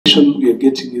impression we are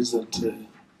getting is that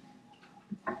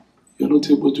you're not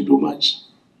able to do much.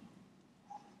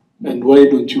 And why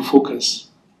don't you focus?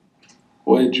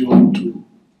 Why do you want to,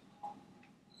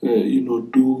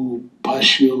 do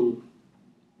partial,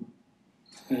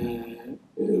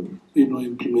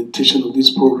 implementation of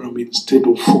this program instead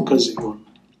of focusing on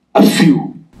a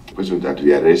few? Questions that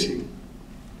we are raising,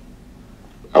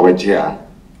 our chair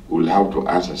will have to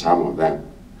answer some of them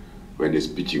when he's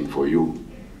pitching for you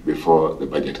before the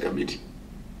budget committee.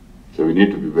 So we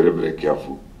need to be very, very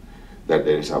careful that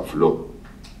there is a flow.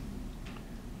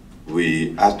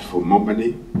 We asked for more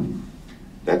money,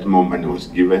 that more money was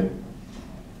given,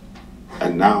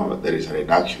 and now there is a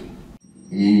reduction.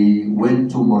 He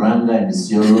went to Moranga and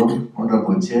Isiolo,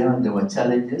 Honorable Chair. There were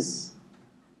challenges,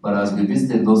 but as we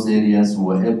visited those areas, we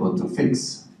were able to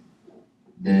fix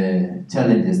the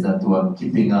challenges that were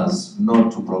keeping us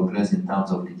not to progress in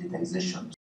terms of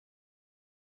digitization.